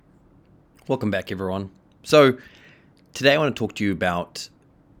Welcome back, everyone. So, today I want to talk to you about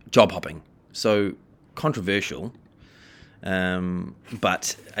job hopping. So, controversial,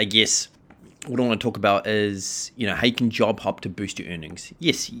 but I guess what I want to talk about is, how you can job hop to boost your earnings.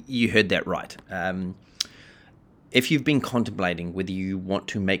 Yes, you heard that right. If you've been contemplating whether you want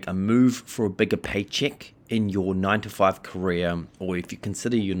to make a move for a bigger paycheck in your 9 to 5 career, or if you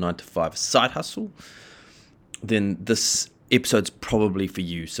consider your 9 to 5 side hustle, then this episode's probably for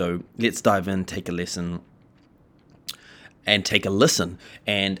you. So let's dive in, take a lesson, and take a listen.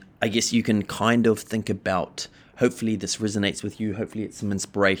 And I guess you can kind of think about, hopefully this resonates with you. Hopefully it's some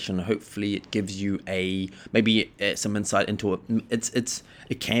inspiration. Hopefully it gives you maybe some insight into it.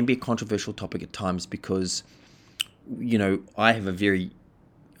 It can be a controversial topic at times because, I have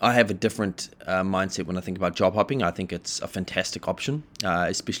a different mindset when I think about job hopping. I think it's a fantastic option,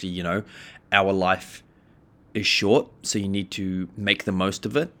 especially, our life is short, so you need to make the most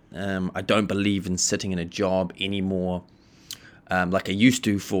of it. I don't believe in sitting in a job anymore like I used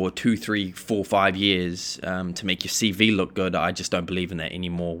to for 2, 3, 4, 5 years to make your CV look good. I just don't believe in that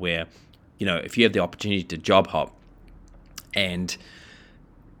anymore, where, if you have the opportunity to job hop and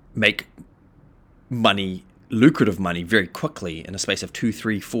make money, lucrative money, very quickly in a space of 2,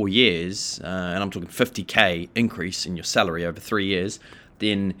 3, 4 years, and I'm talking 50K increase in your salary over 3 years,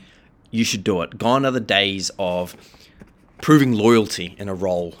 then you should do it. Gone are the days of proving loyalty in a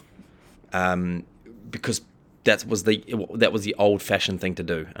role, because that was the old-fashioned thing to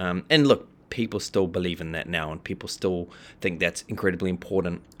do. And look, people still believe in that now, and people still think that's incredibly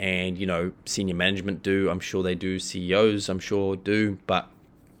important. And senior management do. I'm sure they do. CEOs, I'm sure do. But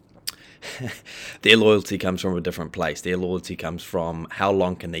their loyalty comes from a different place. Their loyalty comes from how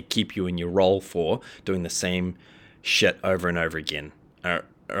long can they keep you in your role for, doing the same shit over and over again.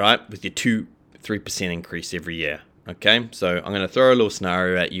 All right, with your 2-3% increase every year. Okay, so I'm going to throw a little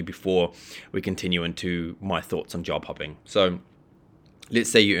scenario at you before we continue into my thoughts on job hopping. So let's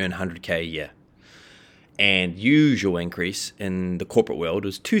say you earn 100K a year, and usual increase in the corporate world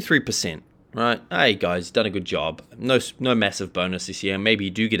is 2-3%. Right? Hey guys, done a good job. No massive bonus this year. Maybe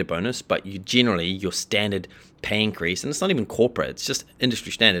you do get a bonus, but your standard pay increase, and it's not even corporate, it's just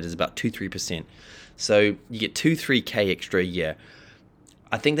industry standard, is about 2-3%. So you get 2-3K extra a year.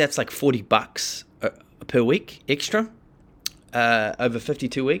 I think that's like $40 per week extra over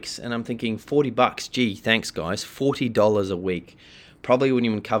 52 weeks. And I'm thinking $40, gee, thanks guys, $40 a week. Probably wouldn't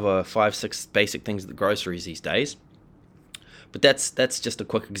even cover 5-6 basic things at the groceries these days. But that's just a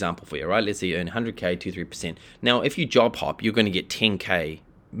quick example for you, right? Let's say you earn 100K, 2-3%. Now, if you job hop, you're going to get 10K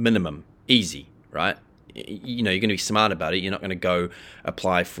minimum, easy, right? You're going to be smart about it. You're not going to go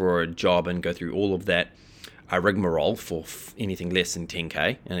apply for a job and go through all of that rigmarole for anything less than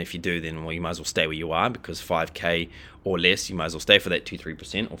 10K. And if you do, then you might as well stay where you are, because 5K or less, you might as well stay for that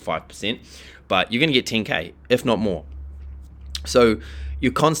 2-3% or 5%. But you're going to get 10K, if not more. So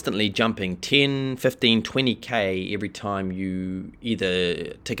you're constantly jumping 10, 15, 20K every time you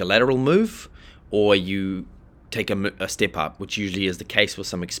either take a lateral move or you take a step up, which usually is the case with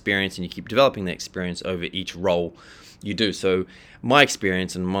some experience, and you keep developing that experience over each role you do. So my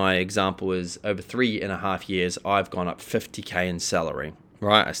experience and my example is over 3.5 years, I've gone up 50K in salary,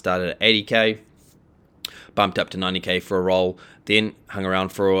 right? I started at 80K, bumped up to 90K for a role, then hung around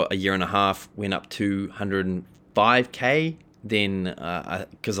for a year and a half, went up to 105K. Then,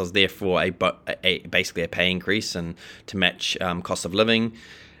 because I was there for basically a pay increase and to match cost of living,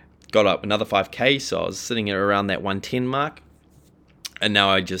 got up another 5K, so I was sitting at around that 110 mark. And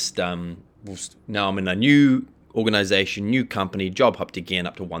now now I'm in a new organization, new company, job hopped again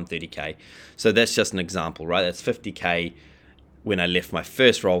up to 130K. So that's just an example, right? That's 50K when I left my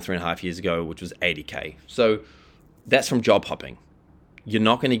first role 3.5 years ago, which was 80K. So that's from job hopping. You're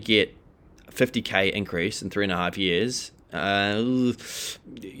not going to get a 50K increase in 3.5 years. It's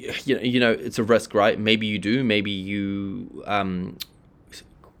a risk, right? Maybe you do. Maybe you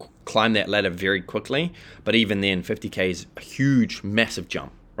climb that ladder very quickly. But even then, 50K is a huge, massive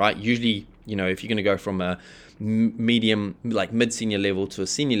jump, right? Usually, if you're going to go from a medium, like mid-senior level to a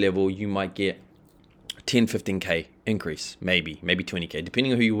senior level, you might get 10, 15K increase, maybe 20K,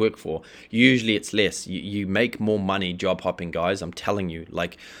 depending on who you work for. Usually it's less. You make more money job hopping, guys. I'm telling you.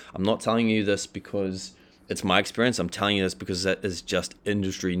 I'm not telling you this because it's my experience. I'm telling you this because that is just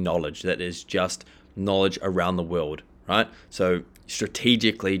industry knowledge. That is just knowledge around the world, right? So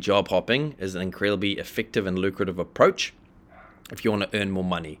strategically, job hopping is an incredibly effective and lucrative approach if you want to earn more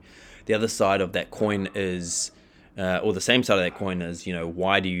money. The other side of that coin is, or the same side of that coin is,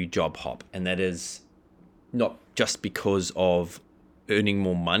 why do you job hop? And that is not just because of earning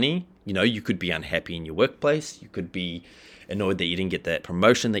more money. You could be unhappy in your workplace. You could be annoyed that you didn't get that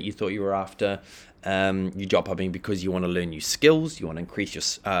promotion that you thought you were after. You're job hopping because you want to learn new skills, you want to increase your,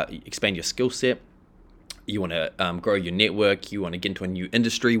 expand your skill set, you want to grow your network, you want to get into a new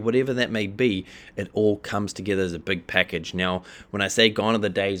industry, whatever that may be. It all comes together as a big package. Now, when I say gone are the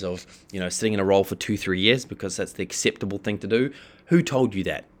days of, sitting in a role for 2-3 years because that's the acceptable thing to do, who told you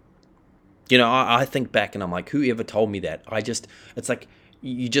that? I think back and I'm like, who ever told me that? It's like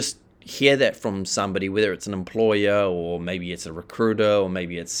you just hear that from somebody, whether it's an employer or maybe it's a recruiter or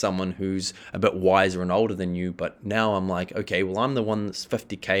maybe it's someone who's a bit wiser and older than you. But now I'm like, okay, well, I'm the one that's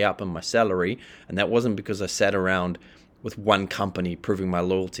 50K up in my salary. And that wasn't because I sat around with one company proving my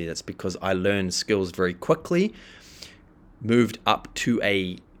loyalty. That's because I learned skills very quickly, moved up to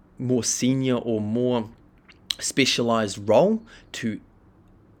a more senior or more specialized role to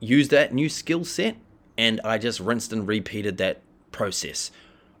use that new skill set. And I just rinsed and repeated that process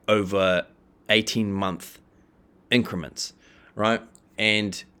over 18-month increments, right?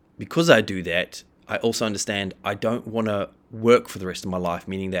 And because I do that, I also understand I don't want to work for the rest of my life,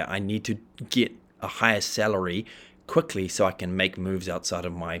 meaning that I need to get a higher salary quickly so I can make moves outside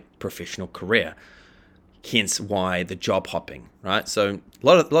of my professional career. Hence why the job hopping, right? So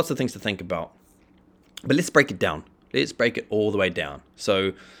lots of things to think about. But let's break it down. Let's break it all the way down.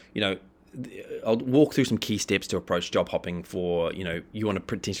 So, I'll walk through some key steps to approach job hopping for, you want to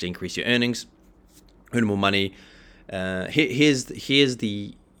potentially increase your earnings, earn more money. Here's 5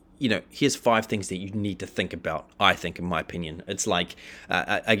 things that you need to think about, I think, in my opinion. It's like,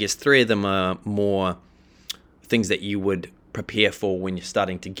 I guess 3 of them are more things that you would prepare for when you're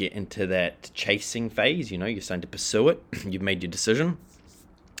starting to get into that chasing phase. You're starting to pursue it. You've made your decision.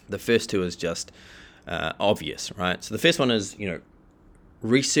 The first 2 is just obvious, right? So the first one is,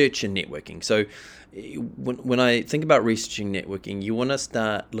 research and networking. So when I think about researching networking, you want to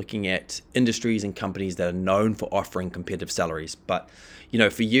start looking at industries and companies that are known for offering competitive salaries. But,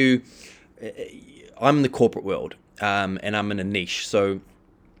 for you, I'm in the corporate world and I'm in a niche. So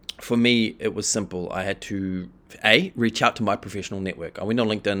for me, it was simple. I had to, reach out to my professional network. I went on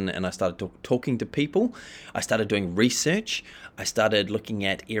LinkedIn and I started talking to people. I started doing research. I started looking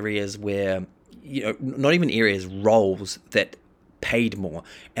at areas where, not even areas, roles that paid more.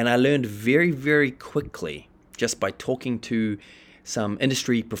 And I learned very, very quickly just by talking to some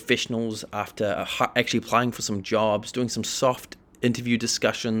industry professionals after actually applying for some jobs, doing some soft interview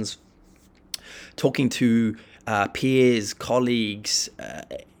discussions, talking to peers, colleagues,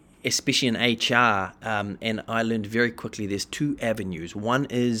 especially in HR. And I learned very quickly there's 2 avenues. One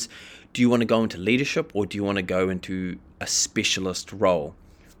is, do you want to go into leadership or do you want to go into a specialist role?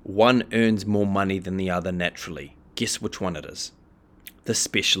 One earns more money than the other naturally. Guess which one it is? The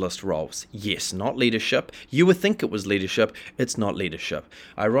specialist roles. Yes, not leadership. You would think it was leadership. It's not leadership.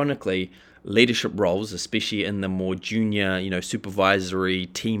 Ironically, leadership roles, especially in the more junior, supervisory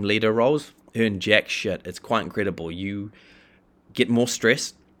team leader roles, earn jack shit. It's quite incredible. You get more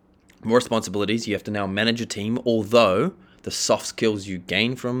stress, more responsibilities. You have to now manage a team, although the soft skills you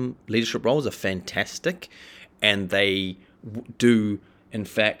gain from leadership roles are fantastic, and they do, in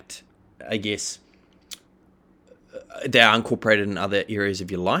fact, I guess, they are incorporated in other areas of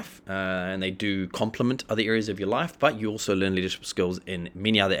your life, and they do complement other areas of your life, but you also learn leadership skills in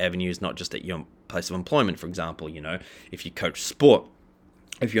many other avenues, not just at your place of employment. For example, if you coach sport,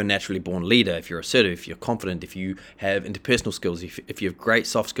 if you're a naturally born leader, if you're assertive, if you're confident, if you have interpersonal skills, if you have great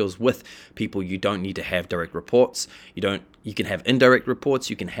soft skills with people, you don't need to have direct reports. You can have indirect reports,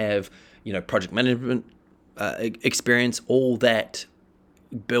 you can have, project management experience. All that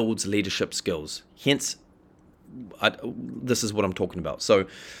builds leadership skills. Hence, this is what I'm talking about. So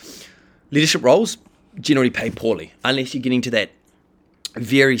leadership roles generally pay poorly unless you're getting to that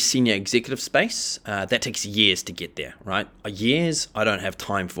very senior executive space. That takes years to get there, right? Years I don't have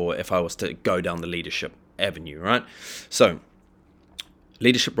time for if I was to go down the leadership avenue, right? So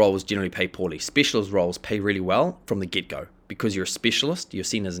leadership roles generally pay poorly. Specialist roles pay really well from the get-go. Because you're a specialist, you're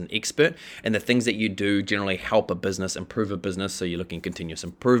seen as an expert, and the things that you do generally help a business, improve a business. So you're looking at continuous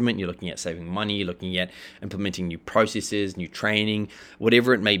improvement, you're looking at saving money, you're looking at implementing new processes, new training,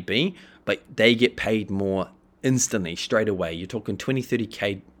 whatever it may be, but they get paid more instantly, straight away. You're talking 20,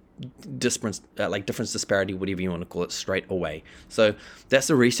 30K difference disparity, whatever you want to call it, straight away. So that's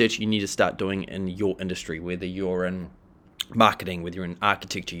the research you need to start doing in your industry, whether you're in marketing, whether you're in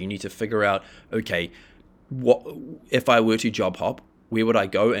architecture. You need to figure out, okay, what if I were to job hop, where would I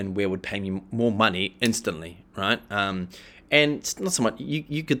go and where would pay me more money instantly, right? And it's not so much,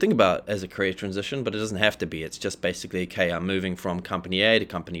 you could think about it as a career transition, but it doesn't have to be. It's just basically, okay, I'm moving from company A to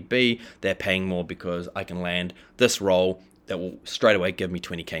company B. They're paying more because I can land this role that will straight away give me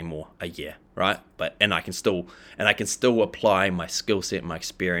 20K more a year. right? And I can still apply my skill set, my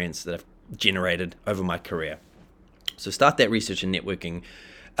experience that I've generated over my career. So start that research and networking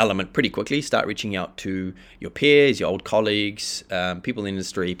element pretty quickly. Start reaching out to your peers, your old colleagues, people in the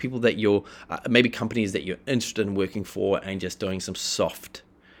industry, people that you're maybe companies that you're interested in working for, and just doing some soft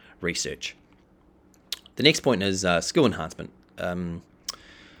research. The next point is skill enhancement.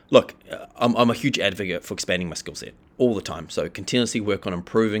 Look, I'm a huge advocate for expanding my skill set all the time. So continuously work on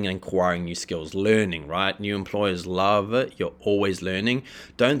improving and acquiring new skills, learning, right? New employers love it. You're always learning.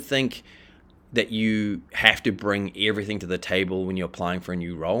 Don't think that you have to bring everything to the table when you're applying for a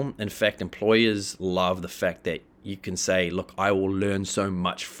new role. In fact, employers love the fact that you can say, look, I will learn so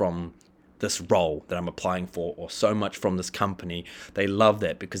much from this role that I'm applying for, or so much from this company. They love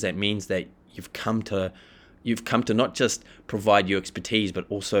that because that means that you've come to not just provide your expertise, but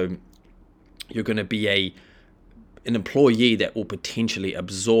also you're going to be an employee that will potentially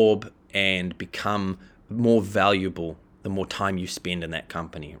absorb and become more valuable the more time you spend in that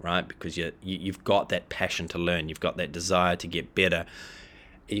company, right? Because you've got that passion to learn, you've got that desire to get better,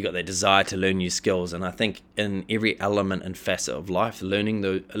 you've got that desire to learn new skills. And I think in every element and facet of life, learning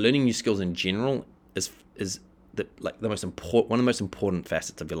new skills in general is one of the most important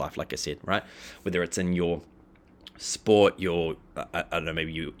facets of your life. Like I said, right? Whether it's in your sport, I don't know,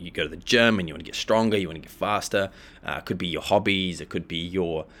 maybe you go to the gym and you want to get stronger, you want to get faster. It could be your hobbies, it could be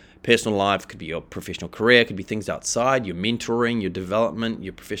your personal life, it could be your professional career, it could be things outside, your mentoring, your development,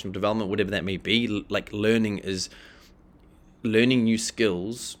 your professional development, whatever that may be. Like learning new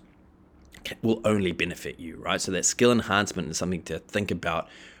skills will only benefit you, right? So that skill enhancement is something to think about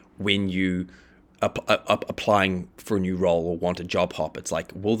when you applying for a new role or want a job hop. It's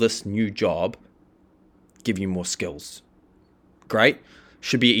like, will this new job give you more skills? Great.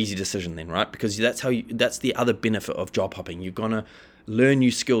 Should be an easy decision then, right? Because that's the other benefit of job hopping. You're gonna learn new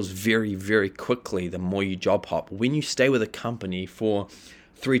skills very, very quickly the more you job hop. When you stay with a company for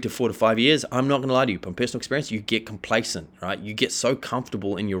 3 to 4 to 5 years, I'm not gonna lie to you, from personal experience, you get complacent, right? You get so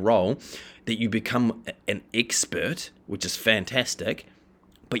comfortable in your role that you become an expert, which is fantastic,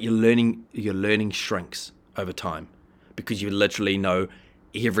 but your learning shrinks over time because you literally know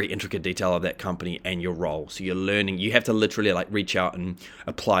every intricate detail of that company and your role. So you have to literally like reach out and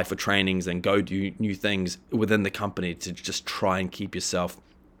apply for trainings and go do new things within the company to just try and keep yourself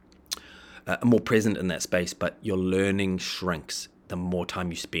more present in that space. But your learning shrinks the more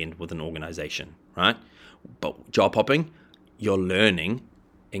time you spend with an organization, right? But job hopping, your learning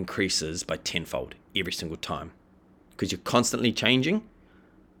increases by tenfold every single time because you're constantly changing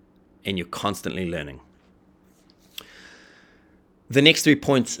and you're constantly learning. The next 3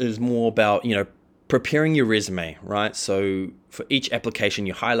 points is more about, preparing your resume, right? So for each application,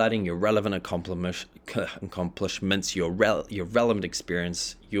 you're highlighting your relevant accomplishments, your relevant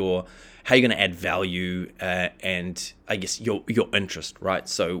experience, how you're going to add value, and I guess your interest, right?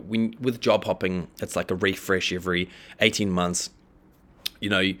 So with job hopping, it's like a refresh every 18 months,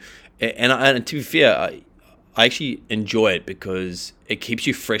 and to be fair, I actually enjoy it because it keeps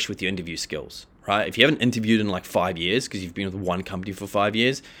you fresh with your interview skills. Right? If you haven't interviewed in like 5 years because you've been with one company for 5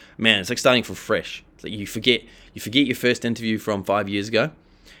 years, man, it's like starting from fresh. It's like you forget your first interview from 5 years ago,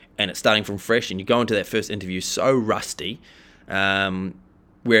 and it's starting from fresh, and you go into that first interview so rusty.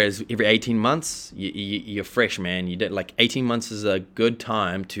 Whereas every 18 months, you're fresh, man. 18 months is a good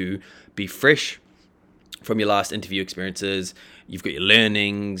time to be fresh from your last interview experiences. You've got your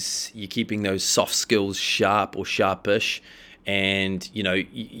learnings. You're keeping those soft skills sharp or sharpish. And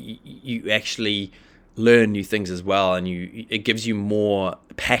you actually learn new things as well, and it gives you more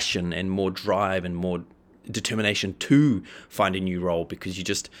passion and more drive and more determination to find a new role, because you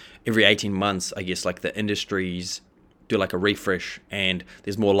just every 18 months, I guess, like the industries do like a refresh, and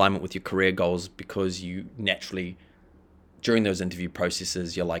there's more alignment with your career goals, because you naturally during those interview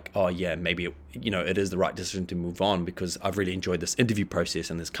processes you're like, oh yeah, maybe it is the right decision to move on because I've really enjoyed this interview process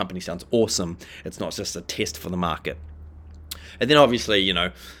and this company sounds awesome. It's not just a test for the market. And then obviously,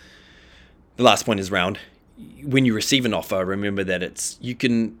 the last point is around when you receive an offer, remember that it's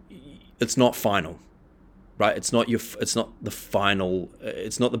not final, right? It's not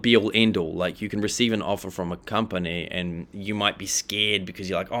the be all end all. Like, you can receive an offer from a company and you might be scared because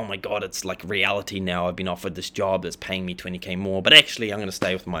you're like, oh my God, it's like reality now. I've been offered this job that's paying me $20,000 more, but actually I'm going to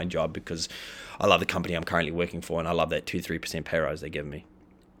stay with my job because I love the company I'm currently working for and I love that 2-3% pay rise they give me.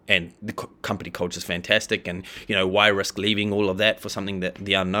 And the company culture is fantastic, and why risk leaving all of that for something that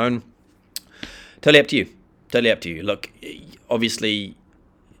the unknown? Totally up to you. Look, obviously,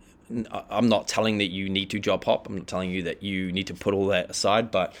 I'm not telling that you need to job hop. I'm not telling you that you need to put all that aside.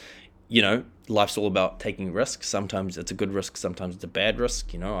 But life's all about taking risks. Sometimes it's a good risk, sometimes it's a bad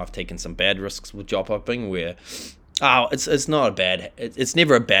risk. I've taken some bad risks with job hopping where, it's not a bad, it's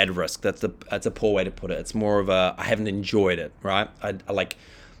never a bad risk. That's a poor way to put it. It's more of I haven't enjoyed it, right? I like,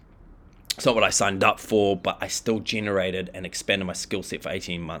 it's not what I signed up for, but I still generated and expanded my skill set for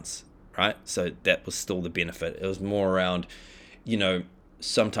 18 months, right? So that was still the benefit. It was more around,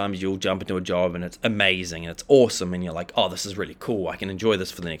 sometimes you'll jump into a job and it's amazing and it's awesome and you're like, oh, this is really cool. I can enjoy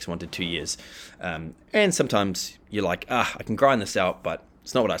this for the next 1 to 2 years. And sometimes you're like, I can grind this out, but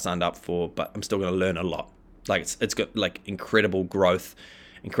it's not what I signed up for, but I'm still going to learn a lot. Like it's got like incredible growth,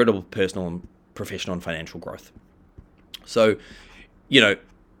 incredible personal and professional and financial growth. So,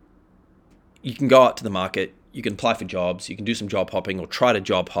 you can go out to the market, you can apply for jobs, you can do some job hopping or try to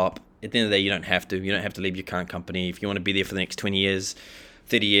job hop. At the end of the day, you don't have to leave your current company. If you want to be there for the next 20 years,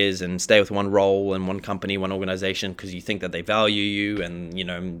 30 years and stay with one role and one company, one organization, because you think that they value you and,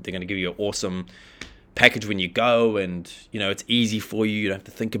 they're going to give you an awesome package when you go and, it's easy for you. You don't have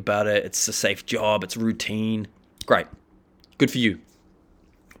to think about it. It's a safe job. It's routine. Great. Good for you.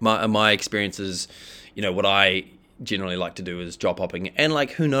 My experience is, what I generally like to do is job hopping, and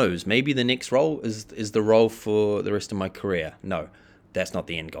like, who knows, maybe the next role is the role for the rest of my career. No, that's not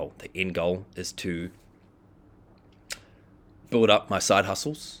the end goal. The end goal is to build up my side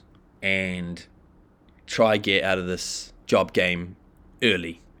hustles and try get out of this job game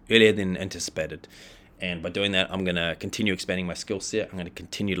earlier than anticipated. And by doing that, I'm going to continue expanding my skill set. I'm going to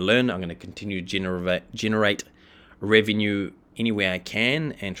continue to learn. I'm going to continue to generate revenue anywhere I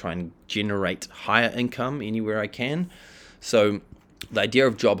can and try and generate higher income anywhere I can. So the idea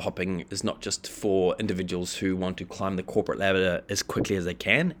of job hopping is not just for individuals who want to climb the corporate ladder as quickly as they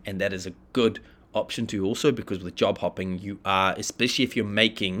can, and that is a good option too also, because with job hopping you are, especially if you're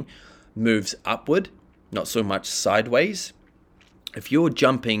making moves upward, not so much sideways, if you're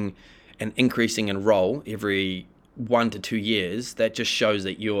jumping and increasing in role every 1 to 2 years, that just shows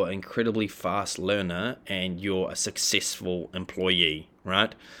that you're an incredibly fast learner and you're a successful employee,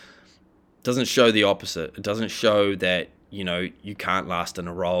 right? It doesn't show the opposite. It doesn't show that, you can't last in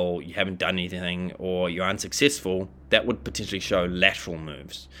a role, you haven't done anything, or you're unsuccessful. That would potentially show lateral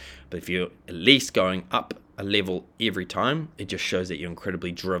moves. But if you're at least going up a level every time, it just shows that you're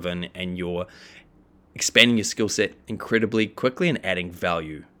incredibly driven and you're expanding your skill set incredibly quickly and adding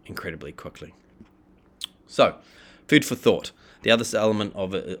value incredibly quickly. So, food for thought. The other element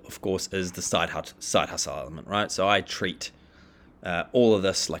of it, of course, is the side hustle element, right? So I treat all of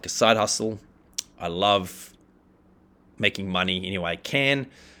this like a side hustle. I love making money any way I can.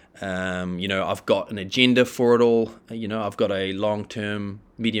 I've got an agenda for it all. I've got a long-term,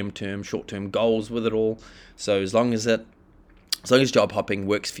 medium-term, short-term goals with it all. So as long as job hopping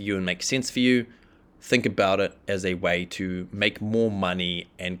works for you and makes sense for you, think about it as a way to make more money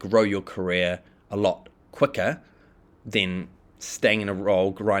and grow your career a lot quicker than staying in a role,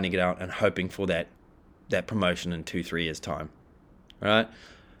 grinding it out, and hoping for that promotion in 2-3 years' time. All right?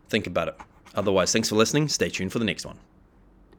 Think about it. Otherwise, thanks for listening. Stay tuned for the next one.